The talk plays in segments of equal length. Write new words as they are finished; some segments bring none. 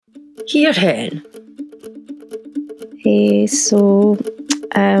Here hen. Hey, so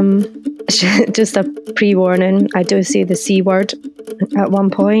just a pre-warning, I do say the C word at one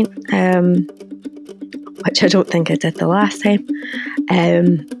point, which I don't think I did the last time,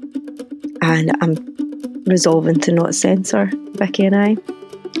 and I'm resolving to not censor Vicky and I.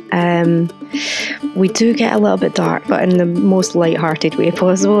 We do get a little bit dark, but in the most light-hearted way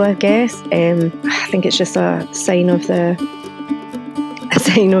possible, I guess. I think it's just a sign of the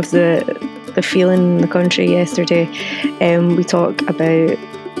feeling in the country yesterday. We talk about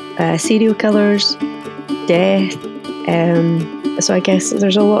serial killers, death. So I guess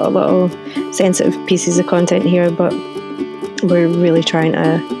there's a lot of little sensitive pieces of content here, but we're really trying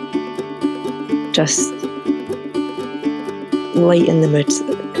to just lighten the mood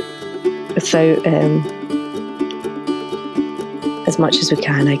without as much as we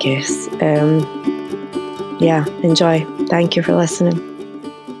can, I guess. Yeah, enjoy. Thank you for listening.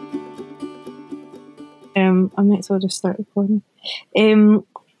 I might as well just start recording.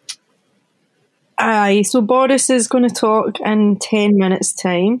 So Boris is going to talk in 10 minutes'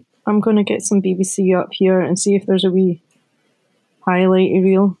 time. I'm going to get some BBC up here and see if there's a wee highlight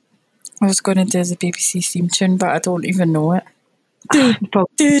reel. I was going to do the BBC theme tune, but I don't even know it.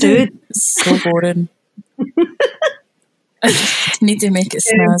 Dude. It's so boring. Need to make it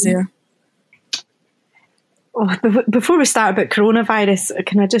snazzier. Before we start about coronavirus,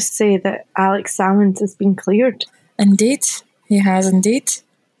 can I just say that Alex Salmond has been cleared? Indeed. He has indeed.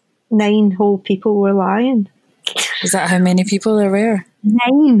 9 whole people were lying. Is that how many people there were?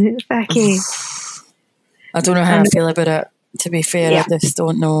 9, Becky. I don't know how I feel about it, to be fair. Yeah. I just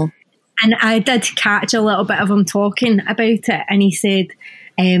don't know. And I did catch a little bit of him talking about it, and he said,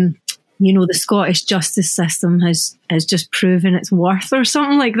 the Scottish justice system has just proven its worth or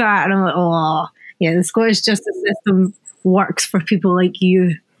something like that. And I'm like, oh, yeah, the Scottish justice system works for people like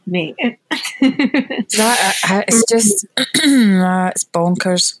you, mate. It's just, it's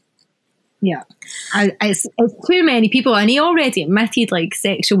bonkers. Yeah. It's too many people, and he already admitted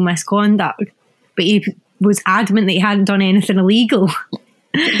sexual misconduct, but he was adamant that he hadn't done anything illegal.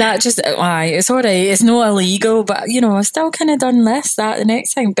 That just, it's alright, it's not illegal, but I still kind of done that the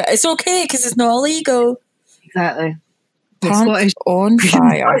next time, but it's okay because it's not illegal. Exactly. The Scottish on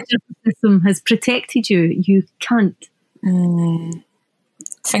fire. The justice system has protected you, you cunt. I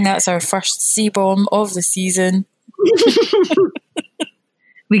think that's our first C-bomb of the season.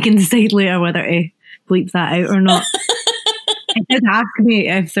 We can decide later whether to bleep that out or not. It did ask me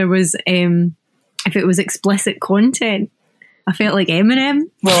if there was, if it was explicit content. I felt like Eminem.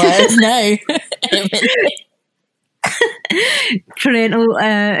 Well, it is now. Parental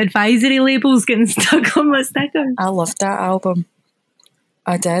advisory labels getting stuck on my sticker. I loved that album.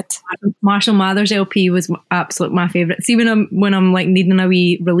 I did. Marshall Mathers LP was absolutely my favourite. See, when I'm needing a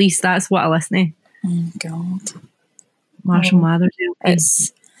wee release, that's what I listen to. Oh God, Marshall Mathers LP.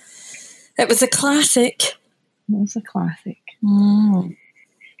 It was a classic. It was a classic. Mm.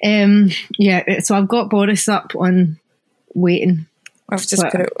 Yeah. So I've got Boris up on waiting. I've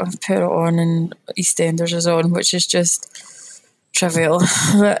put it on, and EastEnders is on, which is just trivial.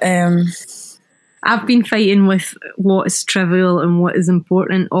 But I've been fighting with what is trivial and what is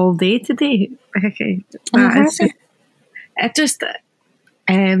important all day today. Okay,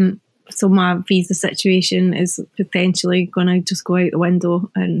 so my visa situation is potentially going to just go out the window,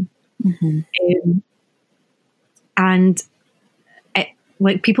 and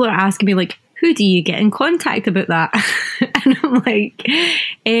people are asking me who do you get in contact about that? And I'm like,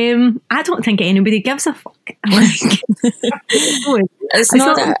 I don't think anybody gives a fuck. It's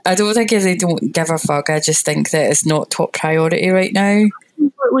not that I don't think they don't give a fuck. I just think that it's not top priority right now.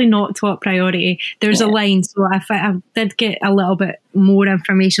 Absolutely not top priority. There's a line. So I did get a little bit more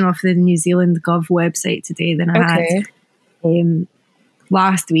information off the New Zealand Gov website today than I had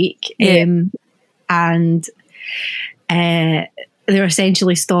last week. And they're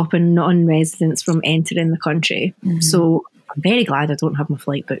essentially stopping non-residents from entering the country. So I'm very glad I don't have my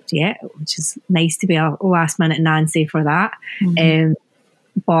flight booked yet, which is nice to be a last-minute Nancy for that.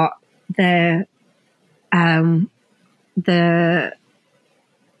 But the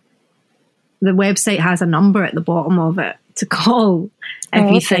website has a number at the bottom of it to call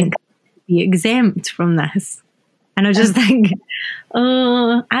if you think you'd be exempt from this. And I just think,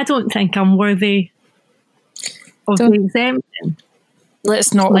 I don't think I'm worthy of the exemption.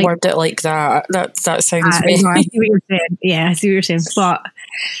 Let's not word it like that. That sounds weird. I see what you're saying. Yeah, I see what you're saying. But at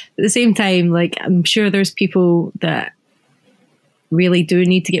the same time, I'm sure there's people that really do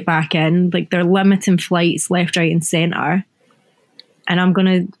need to get back in. They're limiting flights left, right and centre. And I'm going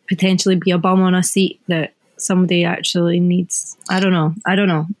to potentially be a bum on a seat that somebody actually needs. I don't know. I don't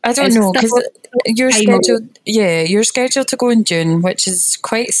know It's because still you're time away. scheduled. Yeah, you're scheduled to go in June, which is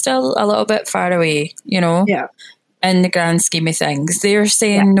quite still a little bit far away. Yeah. In the grand scheme of things, they're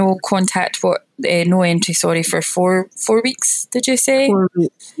saying no contact. No entry. Sorry, for 4 weeks. Did you say? 4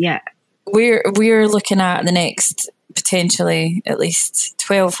 weeks. Yeah. We're looking at the next potentially at least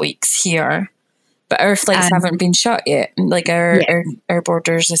 12 weeks here, but our flights haven't been shut yet. Like our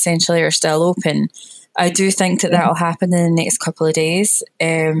borders essentially are still open. I do think that'll happen in the next couple of days.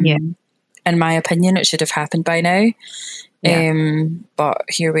 In my opinion, it should have happened by now. But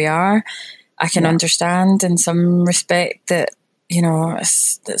here we are. I can understand in some respect that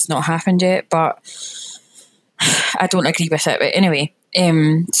it's not happened yet, but I don't agree with it. But anyway.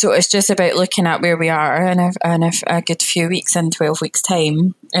 So it's just about looking at where we are and if a good few weeks in 12 weeks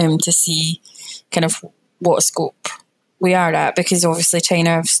time to see kind of what scope we are at, because obviously China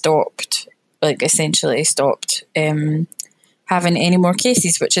have essentially stopped having any more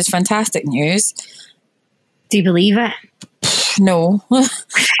cases, which is fantastic news. Do you believe it? No.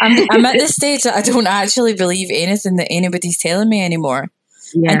 I'm at this stage that I don't actually believe anything that anybody's telling me anymore.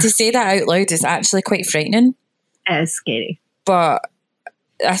 And to say that out loud is actually quite frightening. It is scary. But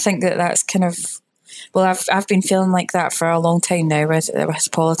I think that's kind of, well, I've been feeling like that for a long time now with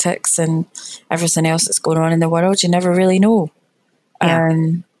politics and everything else that's going on in the world. You never really know.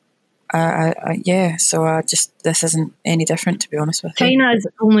 So this isn't any different, to be honest with you. China has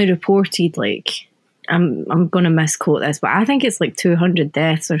only reported I'm going to misquote this, but I think it's 200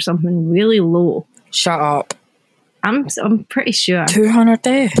 deaths or something really low. Shut up. I'm pretty sure. 200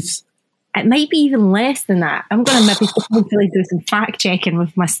 deaths? It might be even less than that. I'm going to maybe hopefully do some fact checking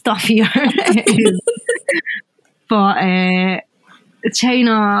with my stuff here. But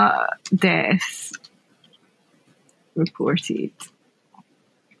China deaths reported.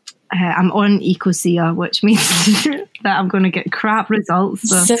 I'm on Ecosia, which means that I'm going to get crap results.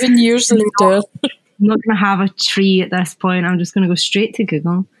 So 7 years later. I'm not going to have a tree at this point. I'm just going to go straight to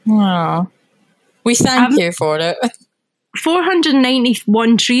Google. Wow. We thank you for it.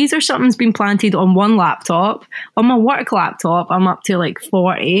 491 trees or something's been planted on one laptop. On my work laptop, I'm up to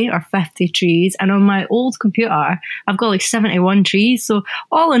 40 or 50 trees. And on my old computer, I've got 71 trees. So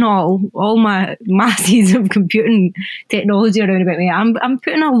all in all my masses of computing technology around about me, I'm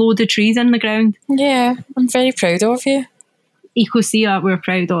putting a load of trees in the ground. Yeah, I'm very proud of you. Ecosia, we're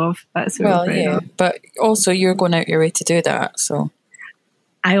proud of. That's what we're proud of. But also you're going out your way to do that. So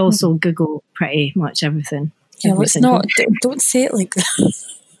I also Google pretty much everything. Yeah, let's not. Don't say it like that.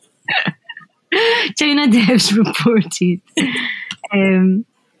 China deaths reported.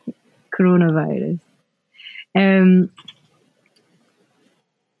 Coronavirus.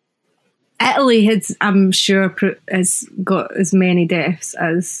 Italy I'm sure, has got as many deaths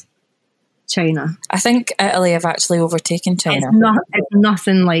as China. I think Italy have actually overtaken China. It's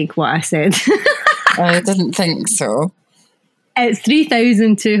nothing like what I said. I didn't think so. It's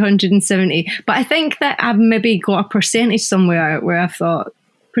 3,270. But I think that I've maybe got a percentage somewhere where I thought,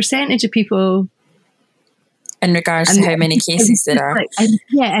 percentage of people... In regards to how many cases there are.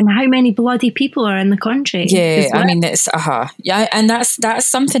 And how many bloody people are in the country. Yeah, I mean, it's... Yeah, and that's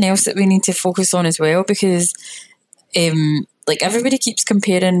something else that we need to focus on as well, because everybody keeps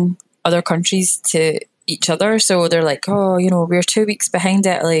comparing other countries to each other. So they're like, we're 2 weeks behind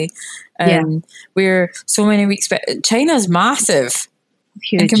Italy. We're so many weeks, but China's massive.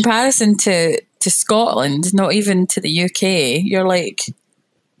 Huge. In comparison to Scotland, not even to the UK. You're like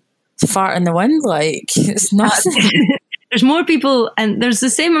fart in the wind, it's nothing. There's more people, and there's the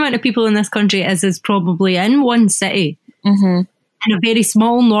same amount of people in this country as is probably in one city. Mm-hmm. In a very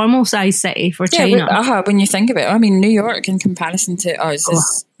small, normal size city for China. When you think about it, I mean, New York in comparison to us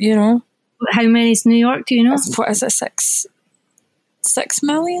is, How many is New York, do you know? What is it, 6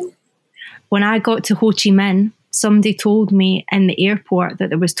 million? When I got to Ho Chi Minh, somebody told me in the airport that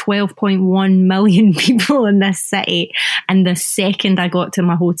there was 12.1 million people in this city. And the second I got to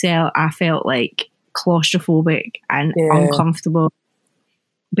my hotel, I felt claustrophobic and uncomfortable,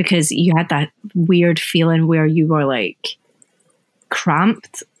 because you had that weird feeling where you were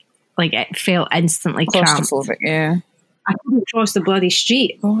cramped. It felt instantly cramped. Claustrophobic, yeah. I couldn't cross the bloody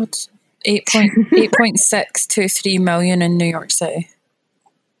street. God. 8.623 million in New York City.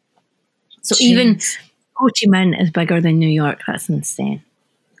 So even Ho Chi Minh is bigger than New York. That's insane.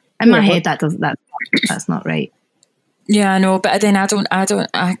 In my head, that's not right. Yeah, I know, but then I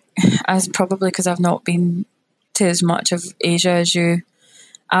probably because I've not been to as much of Asia as you.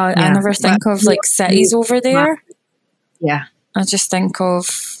 I never think of cities over there. Yeah, I just think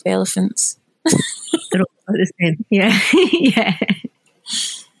of elephants. They're all the same. Yeah, yeah.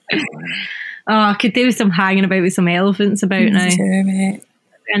 Oh, I could do some hanging about with some elephants about now. Too, mate.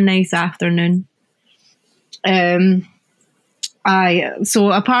 A nice afternoon.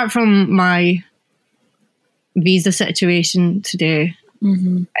 So apart from my visa situation today,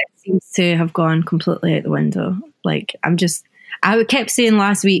 it seems to have gone completely out the window. Like, I kept saying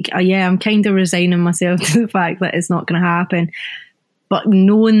last week, I'm kind of resigning myself to the fact that it's not going to happen. But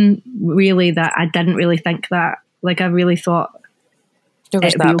knowing really that I didn't really think that, like, I really thought there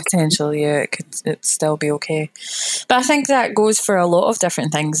was that potential, it'd still be okay. But I think that goes for a lot of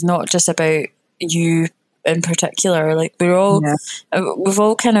different things, not just about you in particular. Like, we've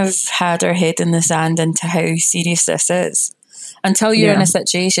all kind of had our head in the sand into how serious this is until you're in a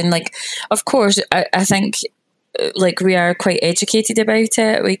situation. Like, of course, I think, like, we are quite educated about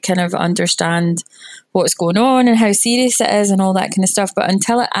it. We kind of understand what's going on and how serious it is and all that kind of stuff. But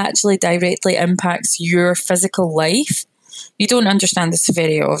until it actually directly impacts your physical life, you don't understand the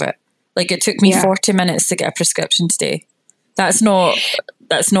severity of it. Like, it took me 40 minutes to get a prescription today. That's not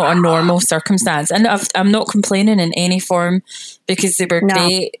a normal circumstance. And I'm not complaining in any form, because they were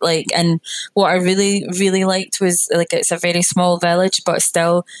great. Like, and what I really, really liked was, like, it's a very small village, but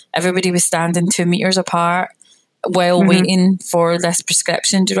still everybody was standing 2 meters apart while waiting for this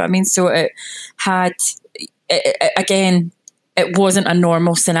prescription. Do you know what I mean? So it had, again, it wasn't a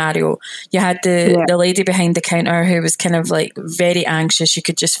normal scenario. You had the lady behind the counter who was kind of like very anxious. You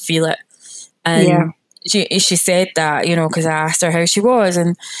could just feel it. And she said that, you know, because I asked her how she was,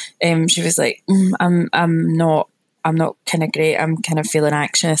 and she was like, I'm not kind of great. I'm kind of feeling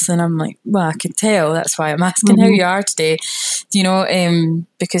anxious. And I'm like, well, I can tell. That's why I'm asking how you are today. You know,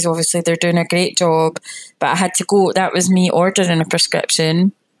 because obviously they're doing a great job. But I had to go. That was me ordering a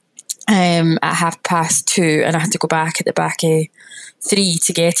prescription at 2:30, and I had to go back at the back of 3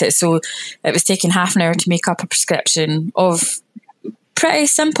 to get it. So it was taking half an hour to make up a prescription of pretty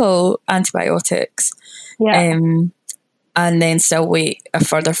simple antibiotics. And then still wait a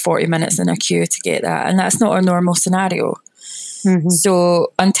further 40 minutes in a queue to get that. And that's not a normal scenario.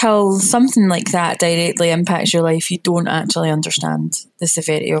 So until something like that directly impacts your life, you don't actually understand the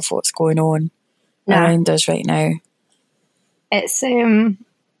severity of what's going on around us right now. It's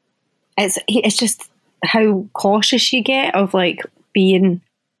just how cautious you get of, like, being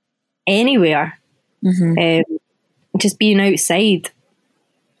anywhere, just being outside.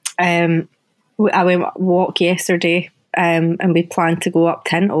 I went walk yesterday, and we planned to go up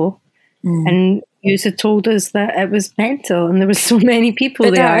Tinto, and you had told us that it was mental and there was so many people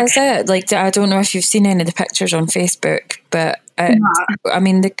there. That is it. Like, I don't know if you've seen any of the pictures on Facebook, but I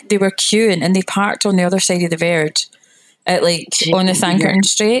mean, they were queuing, and they parked on the other side of the verge. At, like, on the Thankerton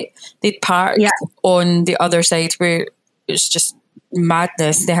Strait, they'd parked on the other side where it's just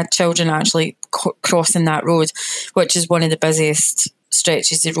madness. They had children actually crossing that road, which is one of the busiest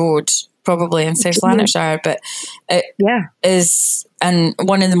stretches of road probably in South Lanarkshire, but it is, and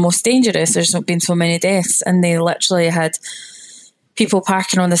one of the most dangerous. There's not been so many deaths, and they literally had people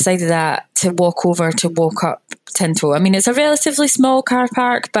parking on the side of that to walk up Tinto. I mean, it's a relatively small car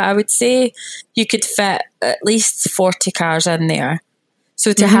park, but I would say you could fit at least 40 cars in there.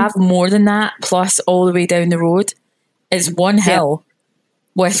 So to have more than that, plus all the way down the road, is one hill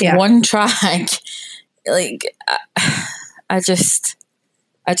with one track. Like, I just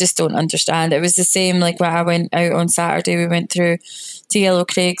don't understand. It was the same, like, when I went out on Saturday, we went through to Yellow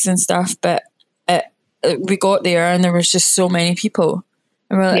Craigs and stuff, but we got there and there was just so many people.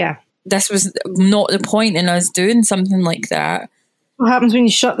 And we're like, this was not the point in us doing something like that. What happens when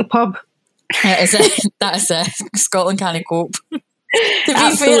you shut the pub? That's it. Scotland can't cope. To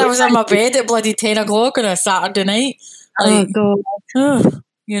be fair, I was in my bed at bloody 10 o'clock on a Saturday night. Like, oh, God.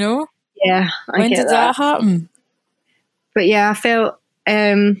 You know? Yeah, when did that happen? But yeah, I felt...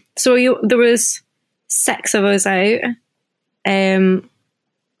 there was 6 of us out.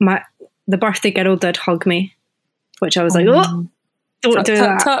 The birthday girl did hug me, which I was like, oh, don't do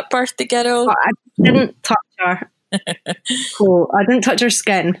that. Tut, birthday girl. But I didn't touch her. I didn't touch her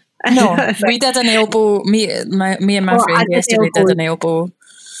skin. No, we did an elbow. Me and my friend yesterday did an elbow.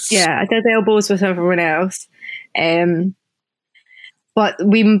 Yeah, I did elbows with everyone else. But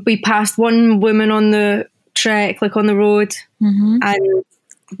we passed one woman on the trek, like on the road, and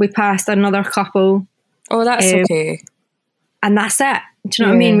we passed another couple. Oh, that's okay. And that's it. Do you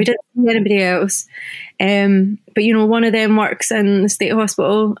know what I mean? We didn't see anybody else. But, you know, one of them works in the state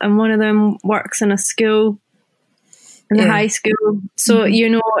hospital and one of them works in a school, in the high school. So, you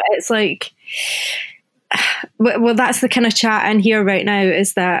know, it's like, well, that's the kind of chat in here right now,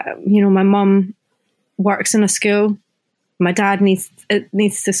 is that, you know, my mum works in a school. My dad needs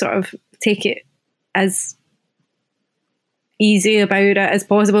to sort of take it as, easy about it as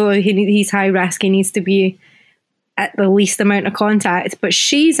possible. He's high risk. He needs to be at the least amount of contact, but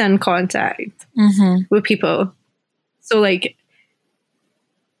she's in contact with people. So like,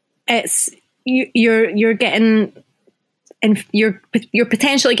 it's you're getting, and you're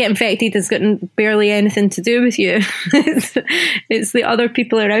potentially getting infected. It's got barely anything to do with you. it's the other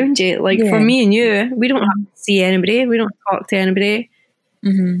people around you. Like for me and you, we don't have to see anybody. We don't talk to anybody.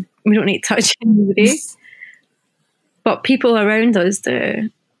 We don't need to touch anybody. But people around us do.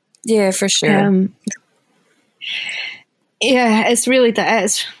 Yeah, for sure. Yeah, it's really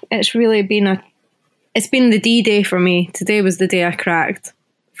that. It's really been it's been the D-Day for me. Today was the day I cracked,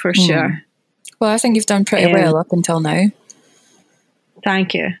 for sure. Well, I think you've done pretty well up until now.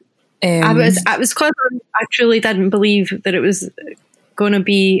 Thank you. I was clever. I truly didn't believe that it was going to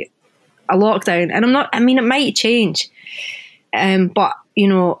be a lockdown, and I'm not. I mean, it might change, but you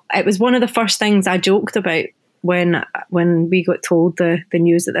know, it was one of the first things I joked about when we got told the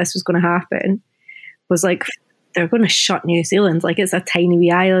news that this was going to happen. Was like, they're going to shut New Zealand, like it's a tiny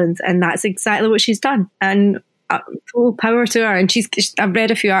wee island, and that's exactly what she's done. And full power to her. And I've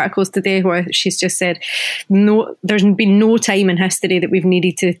read a few articles today where she's just said, no, there's been no time in history that we've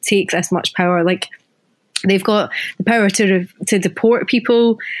needed to take this much power. Like, they've got the power to deport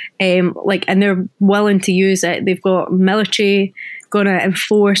people, and they're willing to use it. They've got military going to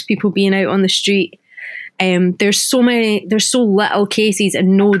enforce people being out on the street. There's so little cases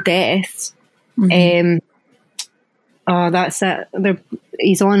and no deaths. Oh, that's it.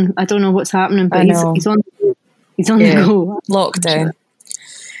 He's on. I don't know what's happening, but he's on. He's on the go. Lockdown.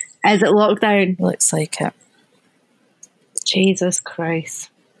 Is it lockdown? Looks like it. Jesus Christ.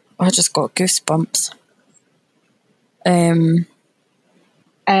 I just got goosebumps. I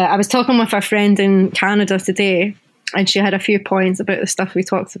was talking with a friend in Canada today, and she had a few points about the stuff we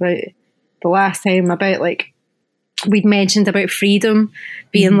talked about the last time, about like, we'd mentioned about freedom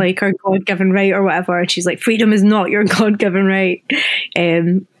being like our God-given right or whatever, and she's like, freedom is not your God-given right.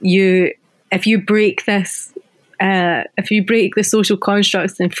 If you break this, if you break the social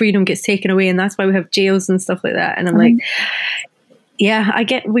constructs, then freedom gets taken away, and that's why we have jails and stuff like that. And I'm like, yeah,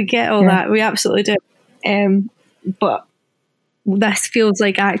 we get all that, we absolutely do. But this feels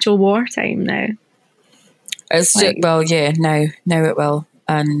like actual wartime now. It's like, well, yeah, now it will,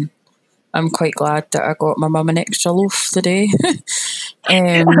 and I'm quite glad that I got my mum an extra loaf today.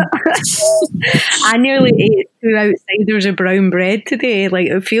 I nearly ate 2 outsiders of brown bread today. Like,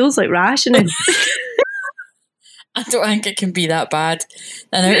 it feels like rationing. I don't think it can be that bad.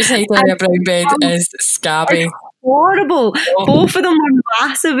 An outsider of brown bread is scabby. It's horrible. Both of them were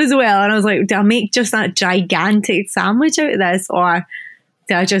massive as well. And I was like, do I make just that gigantic sandwich out of this, or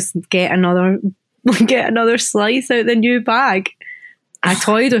do I just get another slice out of the new bag? I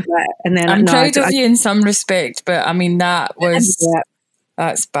toyed with it, and then I'm proud of you in some respect, but I mean that's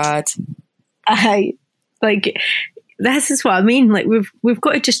bad. This is what I mean. Like, we've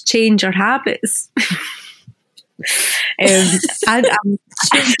got to just change our habits. I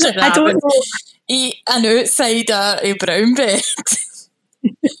don't know. Eat an outsider of brown bread.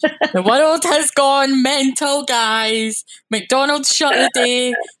 The world has gone mental, guys. McDonald's shut the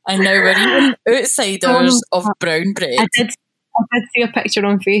day, and now we're eating outsiders of brown bread. I did see a picture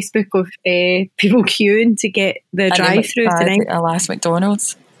on Facebook of people queuing to get the drive-through tonight. At last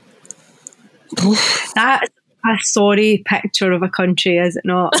McDonald's. That's a sorry picture of a country, is it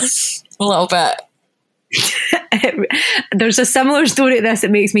not? A little bit. There's a similar story to this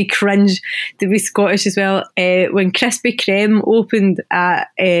that makes me cringe to be Scottish as well. When Krispy Kreme opened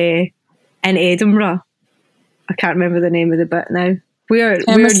in Edinburgh, I can't remember the name of the bit now. Where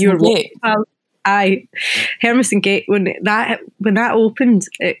your Aye, Hermiston Gate. When that opened,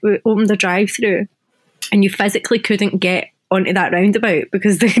 it opened a drive-through, and you physically couldn't get onto that roundabout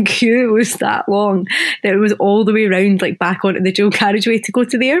because the queue was that long that it was all the way around, like back onto the dual carriageway to go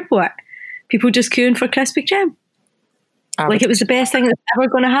to the airport. People just queuing for Krispy Kreme. Like, it was the best thing that's ever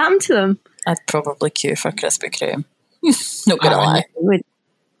going to happen to them. I'd probably queue for Krispy Kreme. Not gonna lie.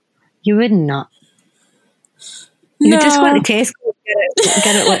 You would not. You just want to Tesco and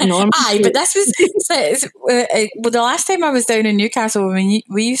get it like normal. Aye, but this was the last time I was down in Newcastle. When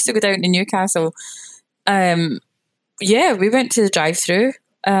we used to go down to Newcastle. Yeah, we went to the drive-through,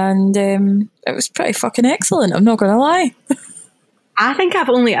 and it was pretty fucking excellent. I'm not gonna lie. I think I've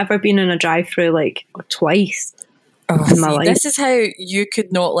only ever been in a drive-through like twice in my life. This is how you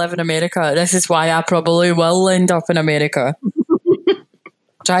could not live in America. This is why I probably will end up in America.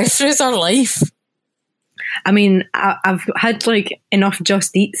 Drive-throughs are life. I mean, I've had like enough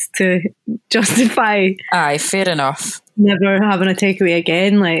Just Eats to justify. Aye, fair enough. Never having a takeaway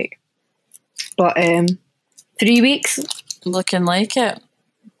again, like. But 3 weeks, Looking like it.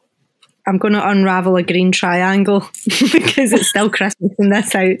 I'm going to unravel a green triangle because it's still Christmas in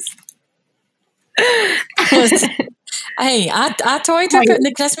this house. Hey, I toyed with putting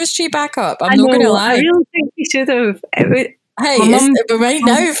the Christmas tree back up. I'm I not know, going to lie. I really think you should have. Hey, but right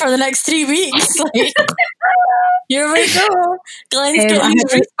now for the next 3 weeks. Like, here we go. Glenn's getting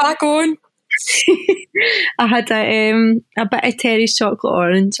his wreath back on. I had a bit of Terry's chocolate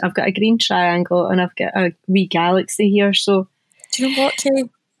orange. I've got a green triangle and I've got a wee galaxy here. So, do you know what, Kay?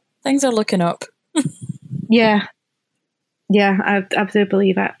 Things are looking up. Yeah, I do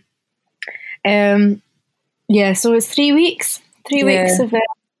believe it. Yeah, so it's 3 weeks. 3 weeks of it,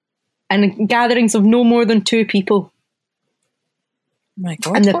 and gatherings of no more than 2 people. My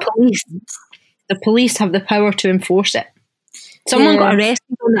God! And the police have the power to enforce it. Someone got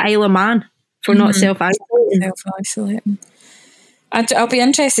arrested on the Isle of Man for not self-isolating. I'll be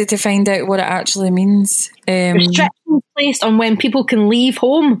interested to find out what it actually means. Restrictions placed on when people can leave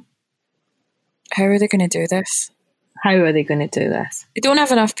home. How are they going to do this? How are they going to do this? They don't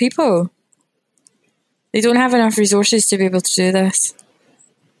have enough people. They don't have enough resources to be able to do this.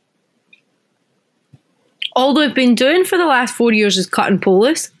 All they've been doing for the last 4 years is cutting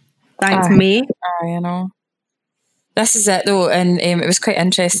polis. Thanks, May. I know. This is it though, and it was quite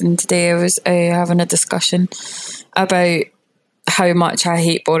interesting today. I was having a discussion about how much I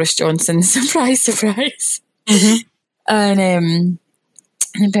hate Boris Johnson. Surprise, surprise. Mm-hmm. And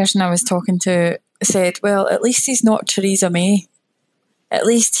the person I was talking to said, well, at least he's not Theresa May. At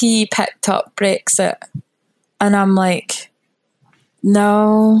least he picked up Brexit. And I'm like,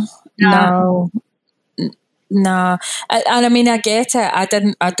 no. And I mean, I get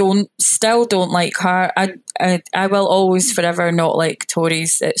it. Still don't like her. I will always forever not like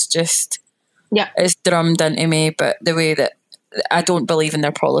Tories. It's just, it's drummed into me, but the way that I don't believe in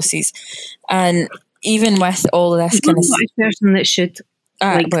their policies. And even with all of this kind of person that should.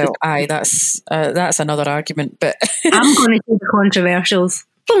 That's another argument, but I'm going to do the controversials.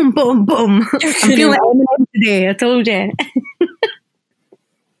 Boom, boom, boom. I'm feeling Eminem today, I told you.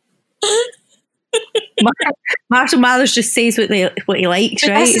 Marshall Mathers just says what he likes,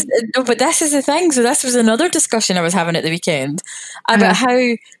 right? But this is the thing. So this was another discussion I was having at the weekend about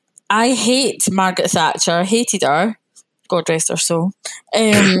how I hate Margaret Thatcher. I hated her. God rest her soul.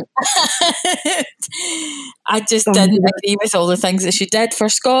 I just didn't agree with all the things that she did for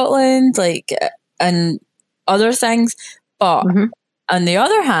Scotland, and other things. But on the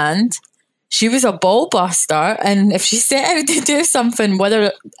other hand, she was a ball buster, and if she set out to do something,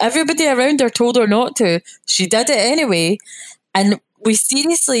 whether everybody around her told her not to, she did it anyway. And we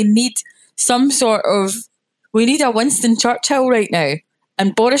seriously need we need a Winston Churchill right now.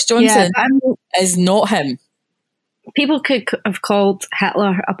 And Boris Johnson is not him. People could have called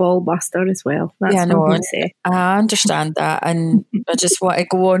Hitler a ball buster as well. That's what I'm going to say. I understand that, and I just want to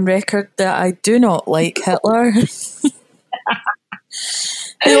go on record that I do not like Hitler.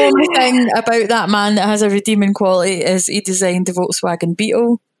 The only thing about that man that has a redeeming quality is he designed the Volkswagen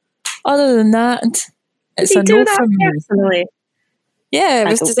Beetle. Other than that, it's a no from me. Personally? Yeah,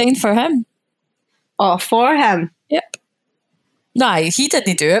 it was designed for him. Oh, for him? Yep. Nah, he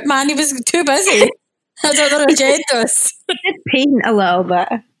didn't do it, man. He was too busy. Had other agendas. He did paint a little bit.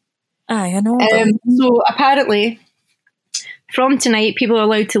 Aye, I know. So apparently, from tonight, people are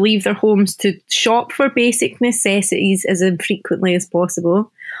allowed to leave their homes to shop for basic necessities as infrequently as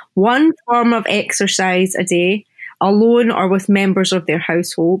possible. 1 form of exercise a day, alone or with members of their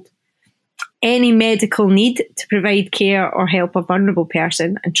household. Any medical need to provide care or help a vulnerable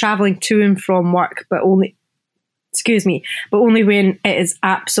person, and travelling to and from work, but only when it is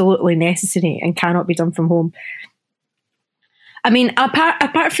absolutely necessary and cannot be done from home. I mean,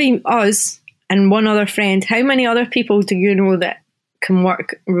 apart from us and one other friend, how many other people do you know that can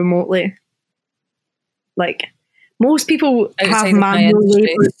work remotely? Like, most people have manual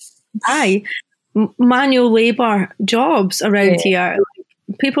labour. Manual labour jobs around here. Like,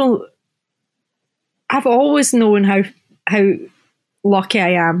 people, I've always known how lucky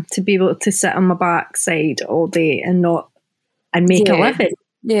I am to be able to sit on my backside all day and make a living.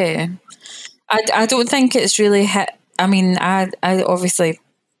 Yeah. I don't think it's really hit. I mean, I obviously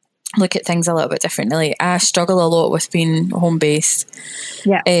look at things a little bit differently. I struggle a lot with being home based.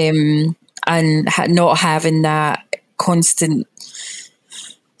 Yeah. And not having that constant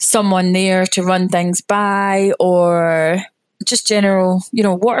someone there to run things by, or just general,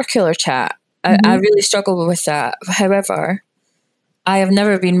 water cooler chat. I really struggle with that. However, I have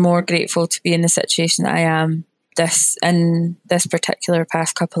never been more grateful to be in the situation that I am in this particular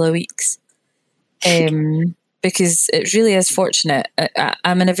past couple of weeks. Because it really is fortunate.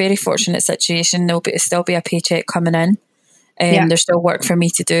 I'm in a very fortunate situation. There'll still be a paycheck coming in. There's still work for me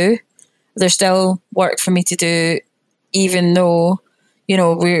to do. There's still work for me to do, even though,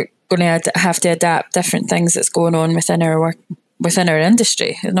 we're going to have to adapt different things that's going on within our work, within our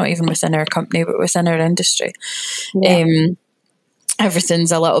industry, not even within our company, but within our industry. Yeah.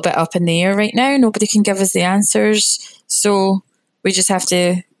 Everything's a little bit up in the air right now. Nobody can give us the answers. So we just have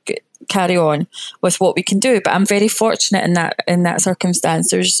to carry on with what we can do. But I'm very fortunate in that circumstance.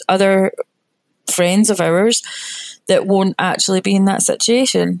 There's other friends of ours that won't actually be in that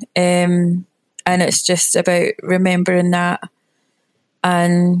situation. And it's just about remembering that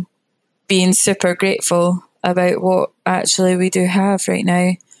and being super grateful about what actually we do have right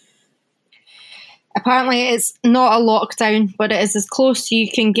now. Apparently it's not a lockdown, but it is as close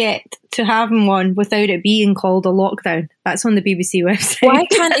you can get to having one without it being called a lockdown. That's on the BBC website. Why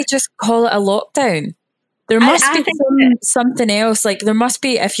can't they just call it a lockdown? There must be something else. Like, there must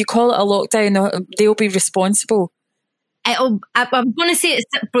be, if you call it a lockdown, they'll be responsible. I'm going to say it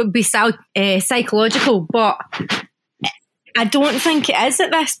would be psychological, but I don't think it is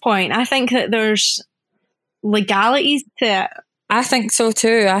at this point. I think that there's legalities to it. I think so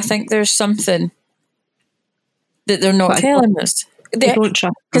too. I think there's something that they're not telling us. They don't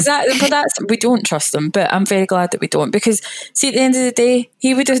trust them. We don't trust them, but I'm very glad that we don't, because see, at the end of the day,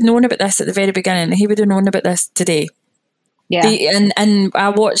 he would have known about this at the very beginning. He would have known about this today. Yeah. And I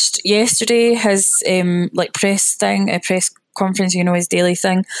watched yesterday his press conference, his daily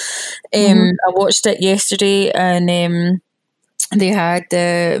thing. I watched it yesterday, and they had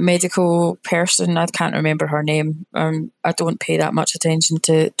the medical person, I can't remember her name. I don't pay that much attention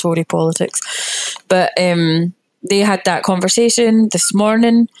to Tory politics, but they had that conversation this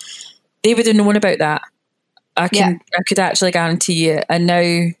morning. They would have known about that. I could actually guarantee you. And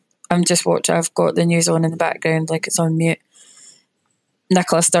now I'm just watching. I've got the news on in the background, like it's on mute.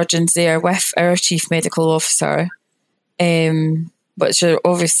 Nicola Sturgeon's there with our chief medical officer, but sure,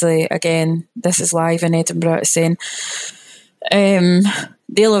 obviously, again, this is live in Edinburgh. It's saying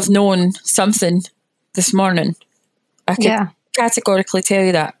they'll have known something this morning. I could categorically tell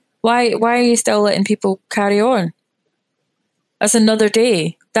you that. Why are you still letting people carry on? That's another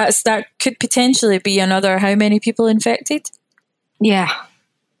day. That could potentially be another how many people infected? Yeah.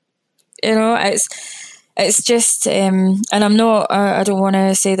 It's just, and I'm not, I don't want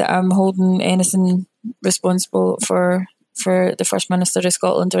to say that I'm holding anything responsible for the First Minister of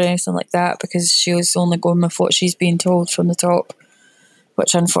Scotland or anything like that, because she was only going with what she's being told from the top,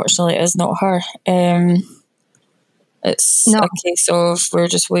 which unfortunately is not her. It's a case of we're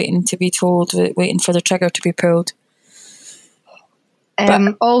just waiting to be told, waiting for the trigger to be pulled.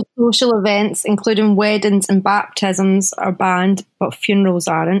 All social events, including weddings and baptisms, are banned, but funerals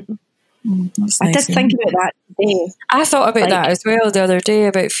aren't. I did think about that today. I thought about that as well the other day,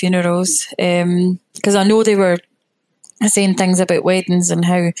 about funerals, because I know they were saying things about weddings and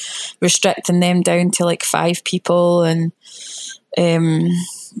how restricting them down to 5 people and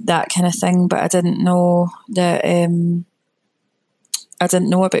that kind of thing, but I didn't know that. I didn't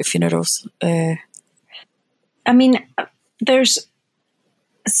know about funerals. I mean, there's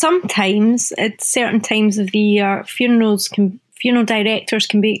sometimes at certain times of the year, funeral directors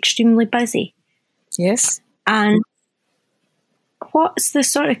can be extremely busy. Yes. And what's the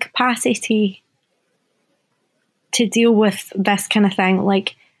sort of capacity to deal with this kind of thing?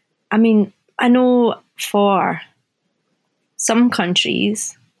 I mean, I know for some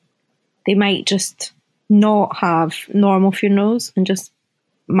countries, they might just not have normal funerals and just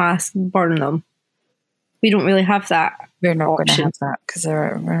mass burn them. We don't really have that. We're not going to have that because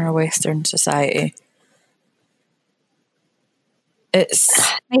we're in a Western society. It's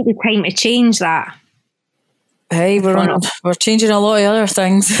might be time to change that. Hey, we're changing a lot of other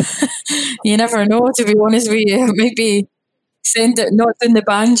things. You never know, to be honest with you. Maybe send it not down the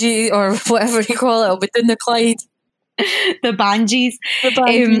Banjie or whatever you call it, it'll be down the Clyde. The Banshees.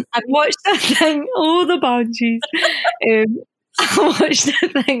 I watched a thing. Oh, the Banshees. I watched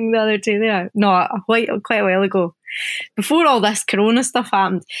a thing the other day there. No, quite a while ago, before all this Corona stuff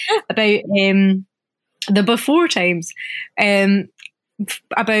happened, about the before times, about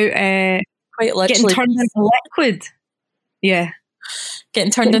quite literally getting turned into liquid. Yeah,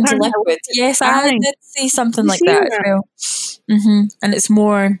 getting turned into liquid. Yes, I did see something like that as well. Mm-hmm. And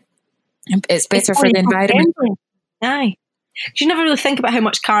it's better for the environment. Aye, you never really think about how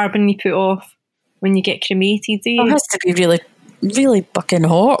much carbon you put off when you get cremated, do you? It has to be really, really bucking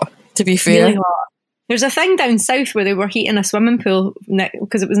hot, to be fair. Really hot. There's a thing down south where they were heating a swimming pool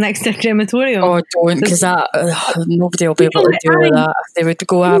because it was next to a crematorium. Oh, don't, because nobody will be able to deal with that. They would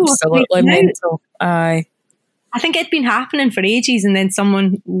go absolutely mental. Aye. I think it'd been happening for ages, and then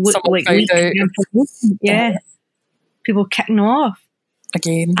someone found out. Yeah. people kicking off.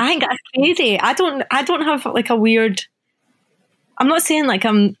 Again. I think that's crazy. I don't have like a weird. I'm not saying like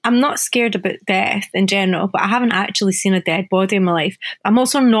I'm not scared about death in general, but I haven't actually seen a dead body in my life. I'm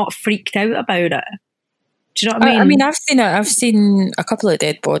also not freaked out about it. Do you know what I mean? I mean, I've seen a couple of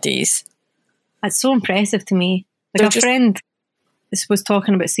dead bodies. It's so impressive to me. Like friend was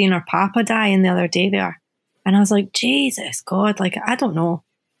talking about seeing her papa dying the other day there, and I was like, Jesus God, like I don't know.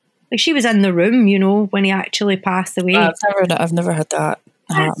 Like she was in the room, you know, when he actually passed away. I've never had that.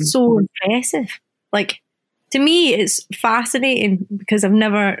 That's so impressive. Like to me, it's fascinating because I've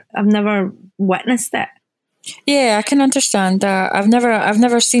never witnessed it. Yeah, I can understand that. I've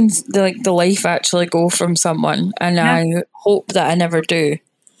never seen the life actually go from someone, and I hope that I never do,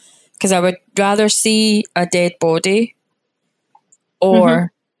 because I would rather see a dead body,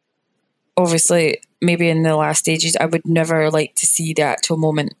 or obviously maybe in the last stages, I would never like to see the actual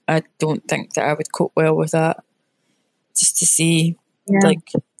moment. I don't think that I would cope well with that. Just to see like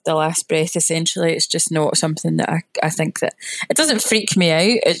the last breath, essentially, it's just not something that I think that it doesn't freak me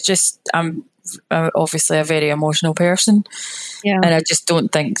out. It's just I'm obviously a very emotional person, and I just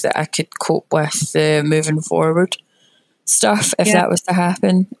don't think that I could cope with the moving forward stuff if that was to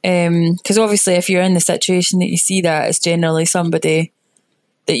happen. Because obviously, if you're in the situation that you see that, it's generally somebody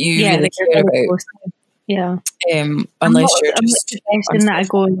that you really care about. Yeah. Unless you're just suggesting that I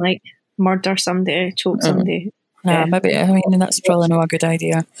go and like murder somebody, choke somebody. Nah, maybe. I mean, that's probably not a good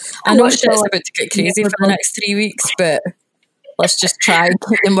idea. I know shit's about to get crazy for the next 3 weeks, but let's just try and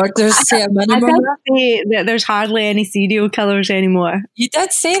keep the murders to a minimum. I did say that there's hardly any serial killers anymore. You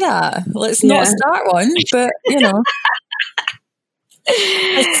did say that. Let's not start one, but you know,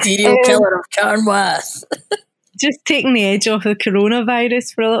 a serial killer of Carnwath. Just taking the edge off the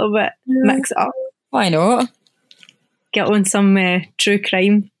coronavirus for a little bit. Mix it up. Why not? Get on some true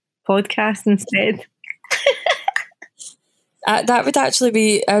crime podcast instead. That would actually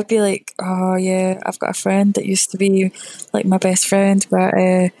be, I would be like, oh yeah, I've got a friend that used to be like my best friend, but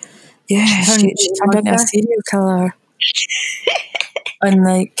she turned into a serial killer. And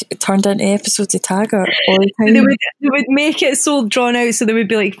like turned into episodes of Taggart all the time. They would make it so drawn out, so there would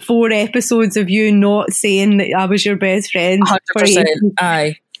be like 4 episodes of you not saying that I was your best friend. 100%,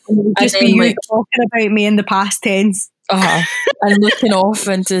 aye. Just be you talking about me in the past tense. And looking off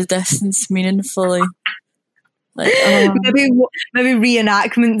into the distance meaningfully. Like, maybe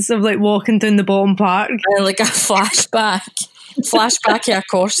reenactments of like walking down the bottom park. Like a flashback of a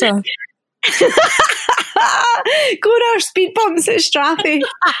Corsa. Go to our speed bumps at Strathie.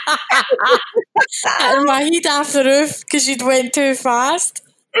 And my heat off the roof because you'd went too fast.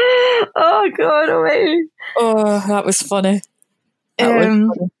 Oh God, almighty. Oh, that was funny.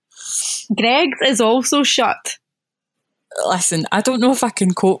 Greg's is also shut. Listen, I don't know if I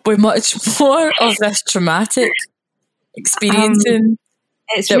can cope with much more of this traumatic experiencing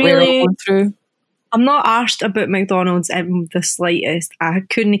it's that really, we're all going through. I'm not arsed about McDonald's in the slightest. I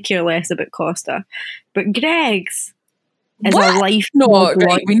couldn't care less about Costa. But Greg's is a life. No,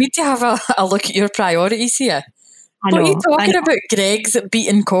 right. We need to have a look at your priorities here. What are you talking about, Greg's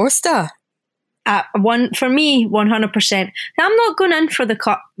beating Costa? For me, 100%. I'm not going in for the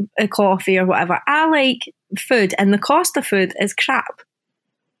coffee or whatever. I like food, and the Costa food is crap.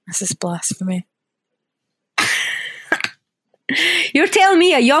 This is blasphemy. You're telling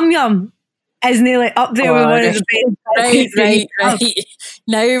me a Yum Yum is nearly up there with one of the best. Right.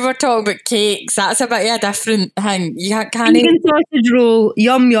 Now we're talking about cakes. That's a bit of a different thing. You can't even sausage roll,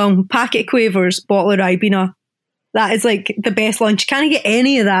 Yum Yum, packet Quavers, bottle of Ribena. That is like the best lunch. You can't get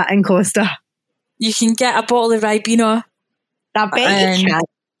any of that in Costa. You can get a bottle of Ribena. I bet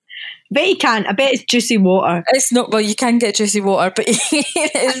you can. I bet it's juicy water. It's not. Well, you can get juicy water, but you can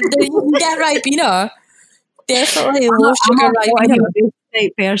get Ribena. Definitely low sugar Ribena.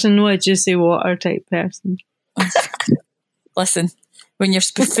 Type person, not a juicy water type person. Listen, when you're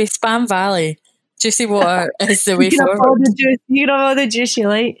Spam Valley, juicy water is the way forward. You can have all the juice you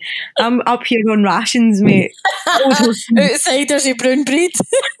like. I'm up here on rations, mate. Outsiders of brown bread.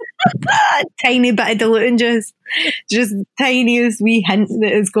 Tiny bit of diluting juice. Just tiniest wee hint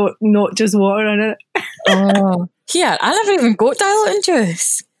that it's got not just water in it. Here, I never even got diluting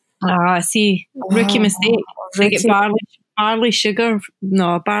juice. See, rookie mistake. I get barley sugar,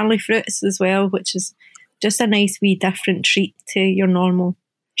 barley fruits as well, which is just a nice wee different treat to your normal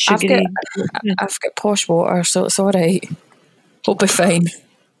sugary. I've got posh water, so it's all right. We'll be fine.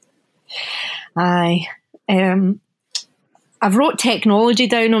 Aye. I've wrote technology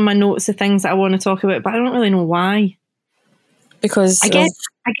down on my notes of things that I want to talk about, but I don't really know why. Because I guess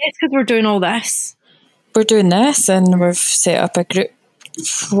because we're doing all this. We're doing this, and we've set up a group.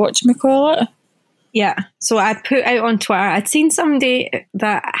 What do we call it? Yeah. So I put out on Twitter, I'd seen somebody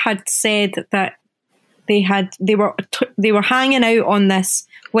that had said that they were hanging out on this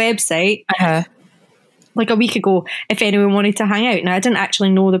website like a week ago if anyone wanted to hang out. Now, I didn't actually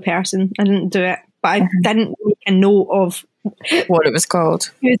know the person. I didn't do it, but I didn't make a note of what it was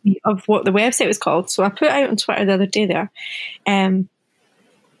called. Of what the website was called. So I put out on Twitter the other day there.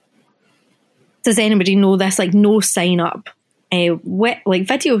 Does anybody know this like no sign up like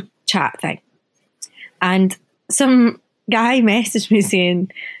video chat thing? And some guy messaged me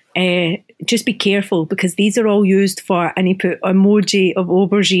saying, just be careful because these are all used for, and he put emoji of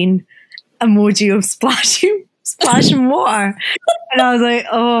aubergine, emoji of splashing water. And I was like,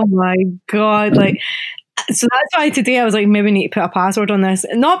 oh my God. Like, so that's why today I was like, maybe I need to put a password on this.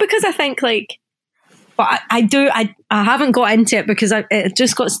 Not because I think like, but I haven't got into it because it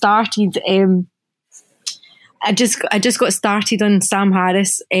just got started. I just got started on Sam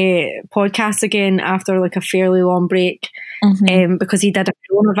Harris podcast again after like a fairly long break because he did a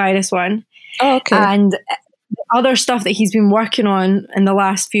coronavirus one. Oh, okay. And the other stuff that he's been working on in the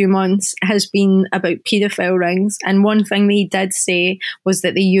last few months has been about paedophile rings. And one thing that he did say was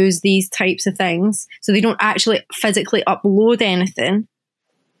that they use these types of things. So they don't actually physically upload anything.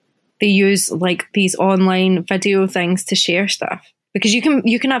 They use like these online video things to share stuff. Because you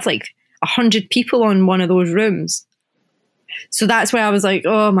can have like 100 people on one of those rooms. So that's why I was like,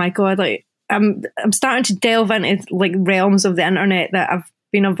 oh my God, like I'm starting to delve into like realms of the internet that I've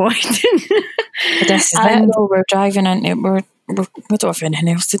been avoiding. This is it though, we're driving into we don't have anything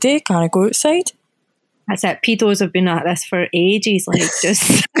else to do. Can't I go outside? That's it. Pedos have been at this for ages, like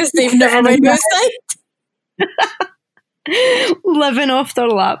just because they've never been outside. Living off their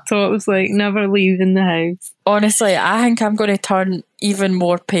laptops, like never leaving the house. Honestly, I think I'm going to turn even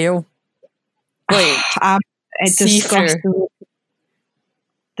more pale. Wait, it's disgusting.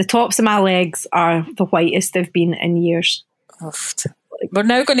 The tops of my legs are the whitest they've been in years. We're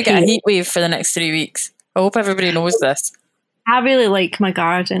now going to get a heat wave for the next 3 weeks. I hope everybody knows this. I really like my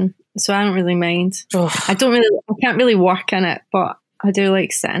garden, so I don't really mind. I can't really work in it, but I do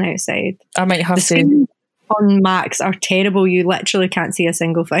like sitting outside. I might have to. On Macs are terrible. You literally can't see a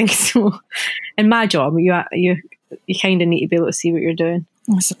single thing. So, in my job, you kind of need to be able to see what you're doing.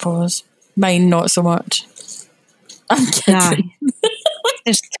 I suppose. Mine, not so much. I'm kidding. Nah,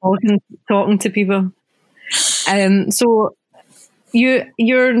 just talking to people. So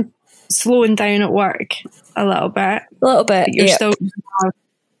you're slowing down at work a little bit. A little bit. But you're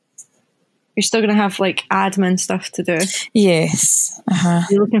still going to have like admin stuff to do. Yes.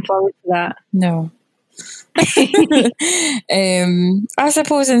 You're looking forward to that? No. I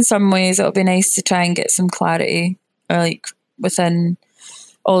suppose in some ways it'll be nice to try and get some clarity, like within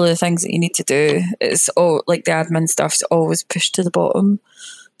all the things that you need to do. It's all like the admin stuff's always pushed to the bottom,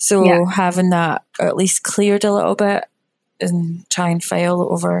 so having that at least cleared a little bit and try and file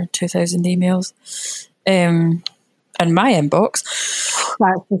over 2,000 emails in my inbox.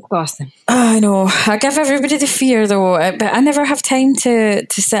 That's disgusting. I know. I give everybody the fear though, but I never have time to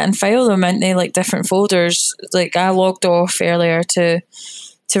sit and file them into like different folders. Like I logged off earlier to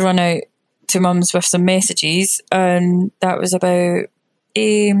run out to Mum's with some messages, and that was about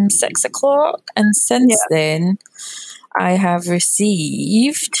 6 o'clock. And since then, I have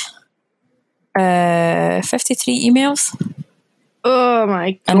received 53 emails. Oh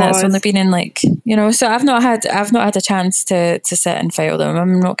my God. And that's only been in like, so I've not had a chance to sit and file them.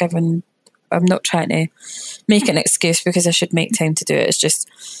 I'm not trying to make an excuse because I should make time to do it. It's just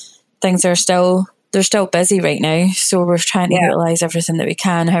things they're still busy right now. So we're trying to utilise everything that we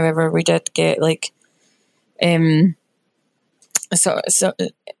can. However, we did get like so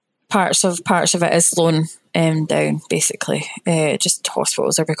parts of it is slowing down basically. Just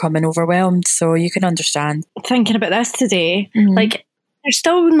hospitals are becoming overwhelmed, so you can understand. Thinking about this today, like there's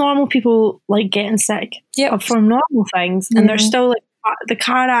still normal people like getting sick from normal things, and there's still like the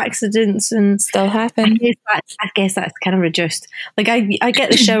car accidents and still happen. I guess that's kind of reduced. Like I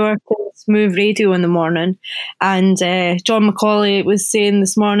get the shower to Smooth Radio in the morning, and John Macaulay was saying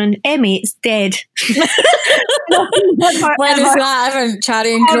this morning, Emmy, it's dead. When is that? I haven't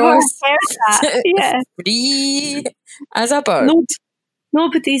Charing Cross. Yeah. Free as a bird.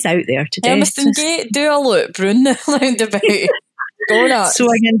 Nobody's out there today. Elmiston Gate, do a loop, run the roundabout. Go nuts. So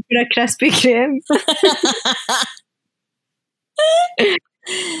again for a Krispy Kreme.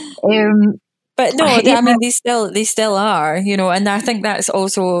 But no, I mean they still are, and I think that's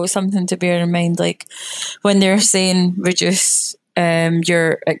also something to bear in mind. Like when they're saying reduce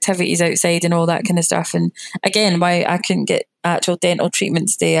your activities outside and all that kind of stuff. And again, why I couldn't get actual dental treatment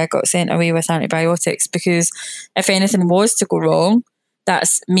today, I got sent away with antibiotics because if anything was to go wrong,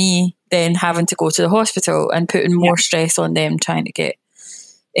 that's me then having to go to the hospital and putting more stress on them trying to get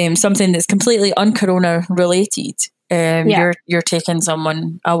something that's completely un-corona related. You're taking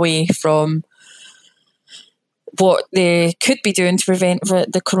someone away from what they could be doing to prevent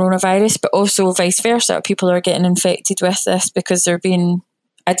the coronavirus, but also vice versa. People are getting infected with this because they're being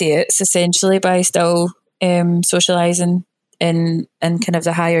idiots, essentially, by still socialising in kind of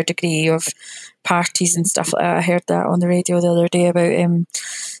the higher degree of parties and stuff like that. I heard that on the radio the other day about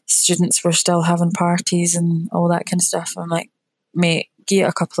students were still having parties and all that kind of stuff. I'm like, mate, give it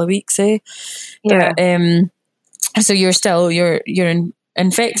a couple of weeks, eh? Yeah. But, so you're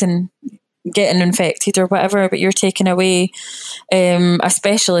getting infected or whatever, but you're taking away a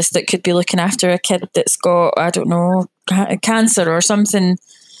specialist that could be looking after a kid that's got, I don't know, cancer or something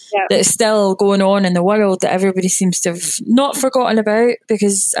that is still going on in the world that everybody seems to have not forgotten about,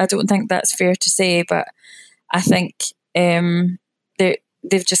 because I don't think that's fair to say, but I think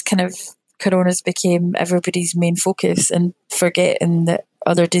they've just kind of, corona's became everybody's main focus and forgetting that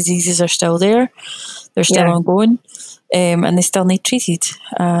other diseases are still there, they're still ongoing, and they still need treated.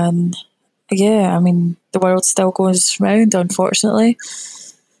 Yeah, I mean, the world still goes round, unfortunately.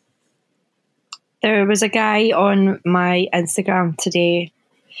 There was a guy on my Instagram today,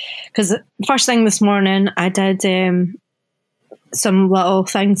 because first thing this morning I did some little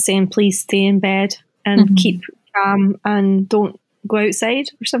things saying please stay in bed and keep calm and don't go outside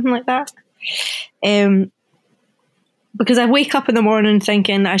or something like that. Because I wake up in the morning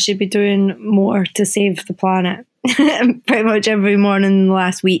thinking I should be doing more to save the planet. Pretty much every morning in the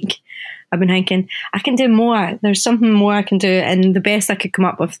last week I've been thinking I can do more, there's something more I can do, and the best I could come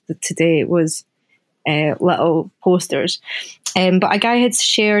up with today was little posters. But a guy had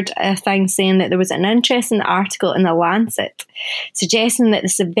shared a thing saying that there was an interesting article in The Lancet suggesting that the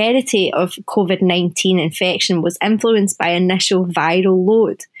severity of COVID-19 infection was influenced by initial viral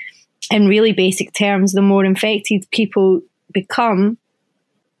load. In really basic terms, the more infected people become,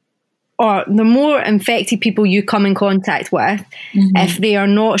 or the more infected people you come in contact with, if they are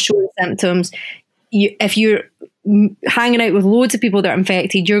not showing symptoms, if you're hanging out with loads of people that are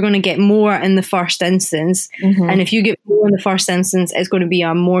infected, you're going to get more in the first instance. And if you get more in the first instance, it's going to be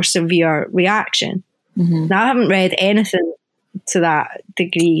a more severe reaction. Now, I haven't read anything to that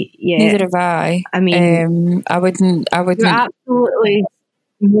degree yet. Neither have I. I mean, I wouldn't. You're absolutely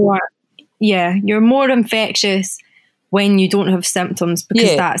more. Yeah, you're more infectious when you don't have symptoms,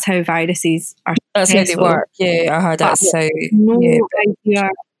 because that's how viruses are. That's how they work. Yeah, that's how. No idea.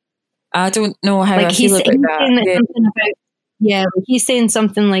 I don't know how I feel about that. Like he's saying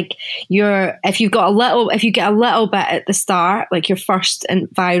something like if you get a little bit at the start, like your first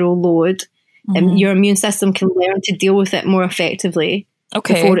viral load, your immune system can learn to deal with it more effectively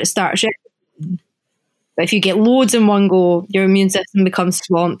before it starts. But if you get loads in one go, your immune system becomes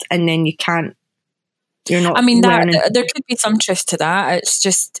swamped, and then you're not. I mean, there could be some truth to that. It's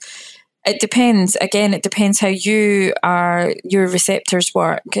just, it depends. Again, it depends how your receptors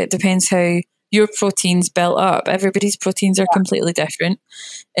work. It depends how your proteins built up. Everybody's proteins are completely different.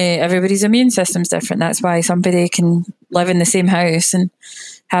 Everybody's immune system's different. That's why somebody can live in the same house and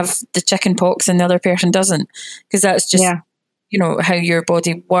have the chicken pox and the other person doesn't, because that's just how your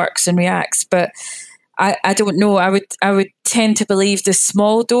body works and reacts. But I don't know. I would tend to believe the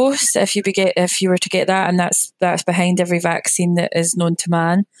small dose, if you were to get that, and that's behind every vaccine that is known to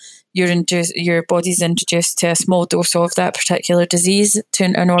man. Your body's introduced to a small dose of that particular disease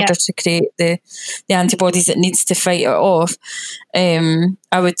in order to create the antibodies it needs to fight it off. I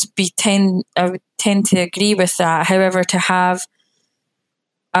would tend to agree with that. However, to have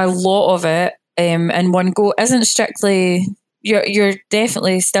a lot of it in one go isn't strictly. You're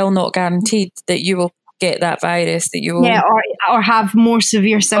definitely still not guaranteed that you will get that virus, that you will or have more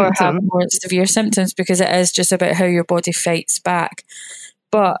severe symptoms, because it is just about how your body fights back.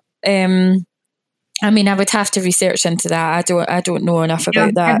 But I mean, I would have to research into that. I don't know enough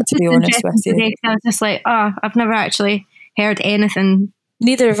about that, to be honest with you. Today, I was just like, I've never actually heard anything.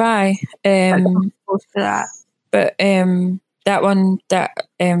 Neither have I. But that one that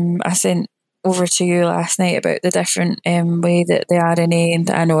I sent over to you last night about the different way that the RNA,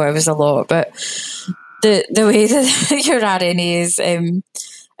 and I know it was a lot, but the way that your RNA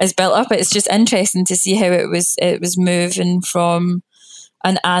is built up, it's just interesting to see how it was moving from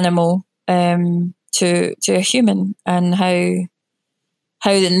an animal to a human, and how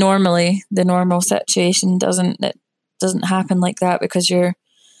the normal situation doesn't happen like that, because your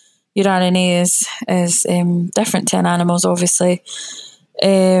RNA is different to an animal's, obviously.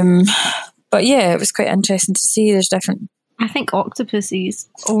 But yeah, it was quite interesting to see. There's different. I think octopuses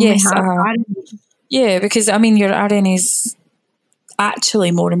only have RNA. Yeah, because I mean, your RNA's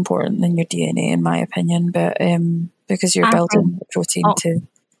actually more important than your DNA, in my opinion, but because you're building the protein to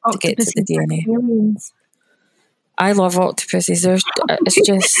get to the DNA. Aliens. I love octopuses. It's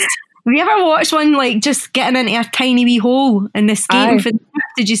just... Have you ever watched one like just getting into a tiny wee hole and escaping from the ship?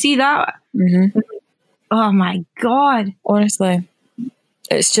 Did you see that? Mm-hmm. Oh my God. Honestly,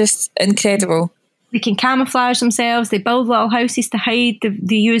 it's just incredible. They can camouflage themselves. They build little houses to hide.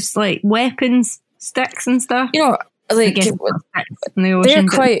 They use like weapons, sticks and stuff. You know, like in the ocean, they're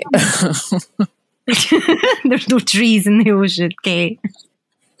quite... There's no trees in the ocean, Kate.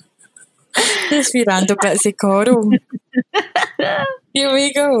 Just be random bits of coral. Here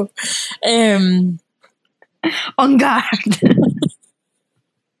we go. On guard.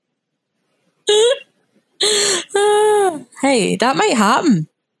 Hey, that might happen.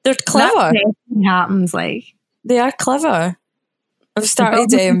 They're clever. That happens, like. They are clever. I've started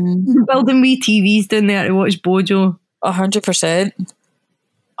building wee TVs down there to watch Bojo. 100%.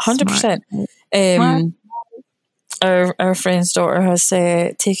 100%. Our friend's daughter has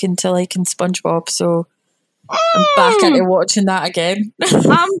taken to liking SpongeBob, so I'm back into watching that again. I'm so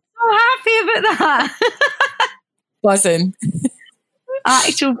happy about that. Buzzing.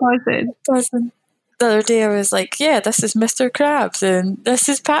 Actual buzzing. Buzzing. The other day I was like, yeah, this is Mr. Krabs and this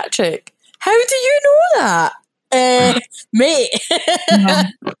is Patrick. How do you know that? Mate. Yeah.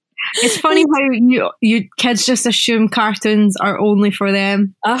 It's funny how you kids just assume cartoons are only for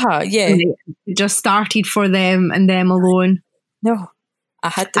them. Yeah. They just started for them and them alone. No. I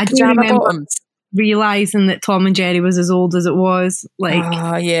had the pajama bottoms. Realising that Tom and Jerry was as old as it was.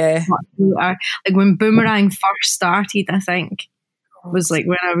 Like, yeah. Like when Boomerang first started, I think, was like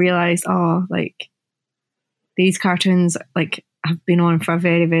when I realised, like, these cartoons like have been on for a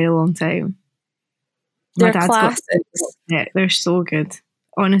very, very long time. They're classics. They're so good.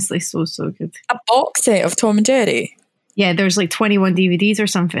 Honestly, so good. A box set of Tom and Jerry. Yeah, there's like 21 DVDs or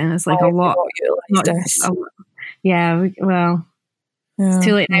something. It's like a lot. Yeah, well, it's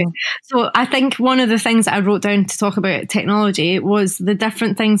too late now. So I think one of the things that I wrote down to talk about technology was the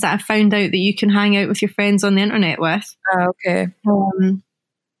different things that I found out that you can hang out with your friends on the internet with. Okay.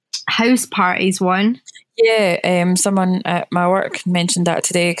 House parties, one. Yeah, someone at my work mentioned that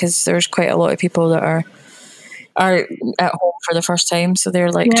today because there's quite a lot of people that are at home for the first time, so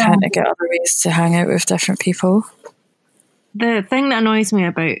they're like trying to get other ways to hang out with different people. The thing that annoys me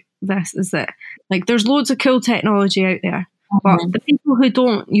about this is that like there's loads of cool technology out there, but the people who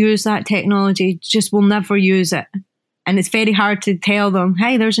don't use that technology just will never use it, and it's very hard to tell them,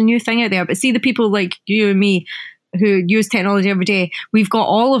 hey, there's a new thing out there. But see, the people like you and me who use technology every day, we've got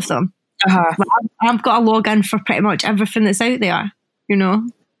all of them. Like, I've got a login for pretty much everything that's out there, you know.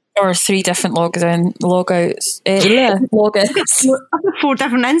 Or 3 different logouts. 4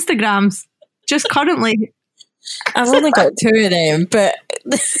 different Instagrams, just currently. I've only got 2 of them, but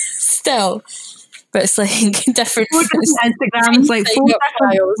still. But it's like different 4 different Instagrams, like 4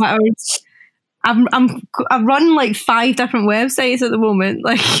 different Twitters. I'm running like 5 different websites at the moment.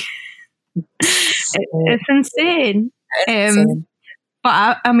 Like it's insane.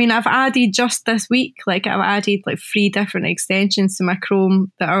 But I mean, I've added just this week, like I've added like 3 different extensions to my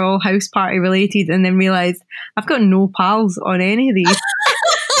Chrome that are all house party related, and then realised I've got no pals on any of these.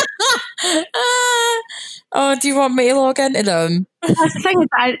 Do you want me to log into them? That's the thing,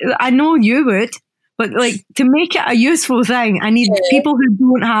 I know you would, but like to make it a useful thing, I need people who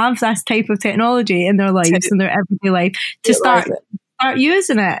don't have this type of technology in their lives, in their everyday life, to start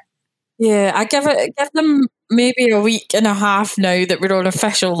using it. Yeah, I give them maybe a week and a half now that we're on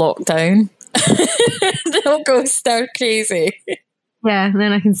official lockdown. They'll go stir crazy. Yeah, and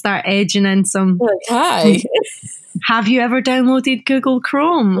then I can start edging in some. Like, hi. Have you ever downloaded Google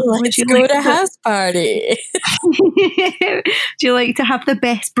Chrome? Let's go to house party. Do you like to have the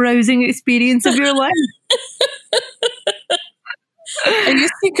best browsing experience of your life? Are you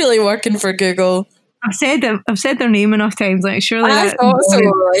secretly working for Google? I've said their name enough times. Like, surely I thought so.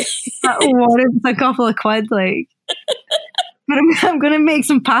 That warrants a couple of quid. Like, but I'm going to make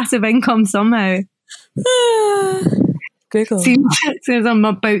some passive income somehow. Google. Since I'm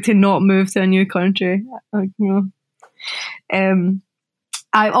about to not move to a new country. Like, you know.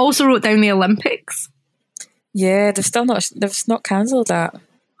 I also wrote down the Olympics. Yeah, they've not cancelled that.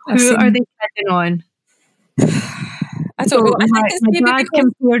 Who are they betting on? I don't know. I think it's my dad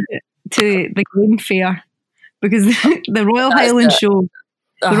compared it to the Game Fair because the Royal Highland Show,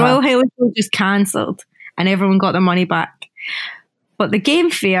 the Royal Highland Show just cancelled and everyone got their money back. But the Game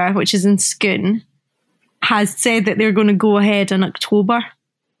Fair, which is in Scone, has said that they're going to go ahead in October.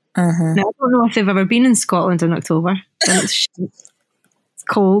 Now, I don't know if they've ever been in Scotland in October. It's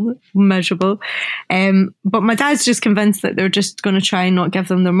It's cold, miserable. But my dad's just convinced that they're just going to try and not give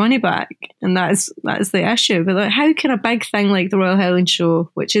them their money back. And that is the issue. But like, how can a big thing like the Royal Highland Show,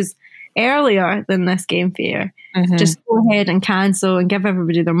 which is earlier than this game fair, just go ahead and cancel and give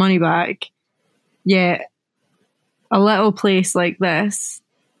everybody their money back? Yet a little place like this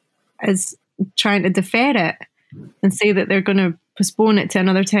is trying to defer it and say that they're going to postpone it to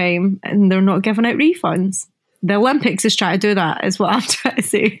another time, and they're not giving out refunds. The Olympics is trying to do that, is what I'm trying to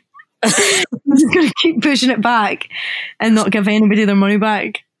say. They're just going to keep pushing it back and not give anybody their money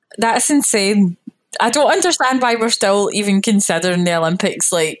back. That's insane. I don't understand why we're still even considering the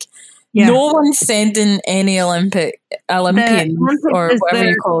Olympics. Like, no one's sending any Olympians or whatever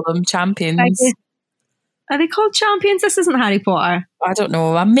you call them, champions. Are they called champions? This isn't Harry Potter. I don't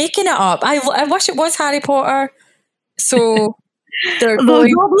know. I'm making it up. I wish it was Harry Potter. So they're going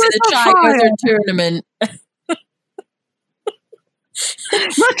to the Triwizard Tournament.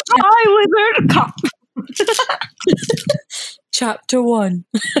 The Triwizard Cup. Chapter 1.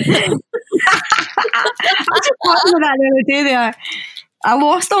 I was just watching that the other day there. I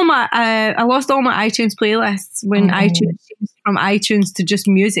lost all my iTunes playlists when iTunes changed from iTunes to just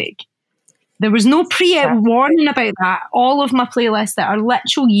music. There was no pre-warning about that. All of my playlists that are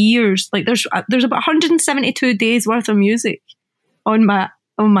literal years, like there's about 172 days worth of music on my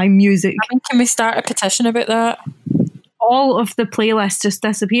music. I mean, can we start a petition about that? All of the playlists just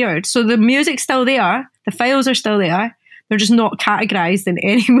disappeared. So the music's still there, the files are still there. They're just not categorized in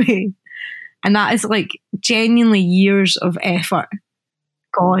any way, and that is like genuinely years of effort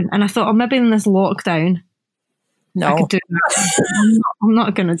gone. And I thought, oh, maybe in this lockdown, I could do that. I'm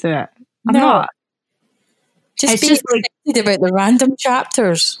not going to do it. I'm not. Just be excited about the random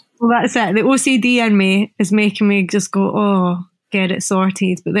chapters. Well, that's it. The OCD in me is making me just go, oh, get it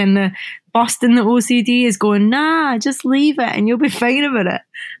sorted. But then the busting the OCD is going, nah, just leave it and you'll be fine about it.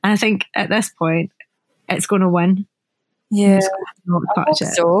 And I think at this point, it's going to win. Yeah, I hope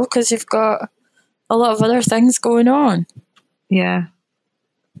so, because you've got a lot of other things going on. Yeah.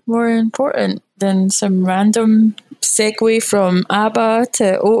 More important than some random segue from ABBA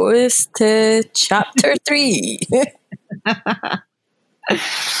to Otis to Chapter 3.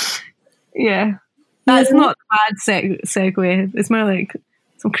 Yeah. That's not a bad segue. It's more like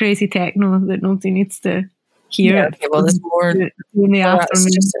some crazy techno that nobody needs to hear. Yeah, okay, well, there's more in the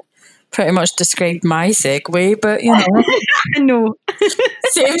afternoon. Pretty much described my segue, but you know. No.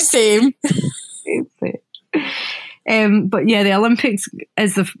 Same. But yeah, the Olympics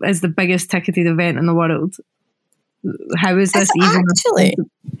is the biggest ticketed event in the world. How is this even? Actually,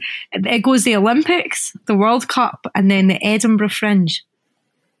 it goes the Olympics, the World Cup, and then the Edinburgh Fringe.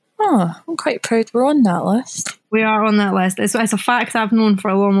 Oh, I'm quite proud we're on that list. We are on that list. It's a fact I've known for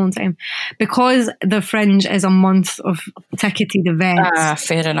a long, long time. Because the Fringe is a month of ticketed events.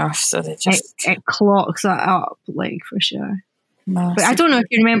 Fair enough. So they just... It clocks that up, like, for sure. Massive. But I don't know if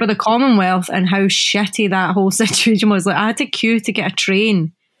you remember the Commonwealth and how shitty that whole situation was. Like, I had to queue to get a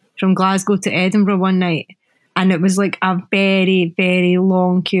train from Glasgow to Edinburgh one night. And it was like a very, very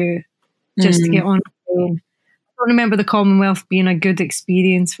long queue just to get on the train. I don't remember the Commonwealth being a good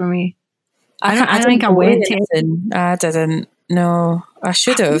experience for me. I think I went to it. I didn't. No, I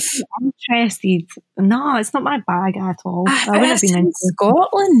should have. I'm interested. No, it's not my bag at all. I wouldn't have been in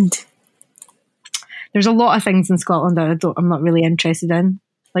Scotland. There's a lot of things in Scotland that I'm not really interested in,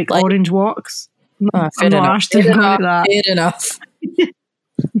 like Orange Walks. Fair enough. Fair enough.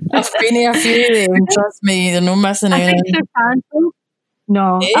 I've been here a few days, trust me, they're no missing out. I think they're cancelled.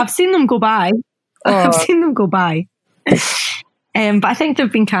 No, I've seen them go by. I've seen them go by. But I think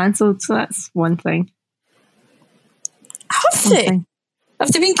they've been cancelled, so that's one thing. Have they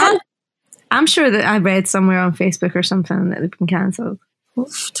been cancelled? I'm sure that I read somewhere on Facebook or something that they've been cancelled.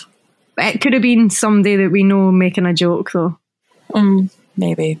 But it could have been somebody that we know making a joke, though.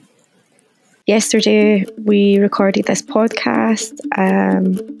 Maybe. Yesterday, we recorded this podcast,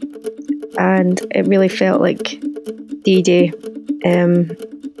 and it really felt like D-Day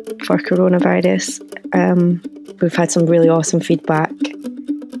for coronavirus. We've had some really awesome feedback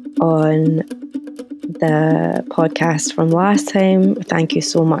on the podcast from last time. Thank you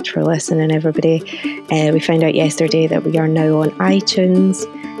so much for listening, everybody. We found out yesterday that we are now on iTunes,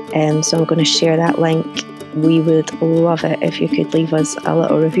 so I'm going to share that link. We would love it if you could leave us a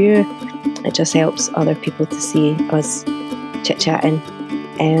little review. It just helps other people to see us chit-chatting.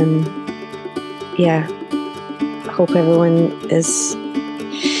 Yeah, I hope everyone is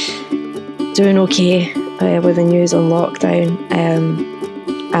doing okay with the news on lockdown.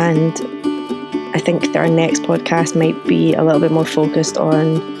 And I think that our next podcast might be a little bit more focused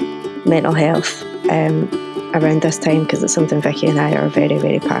on mental health. around this time, because it's something Vicky and I are very,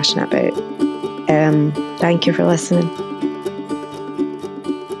 very passionate about. Thank you for listening.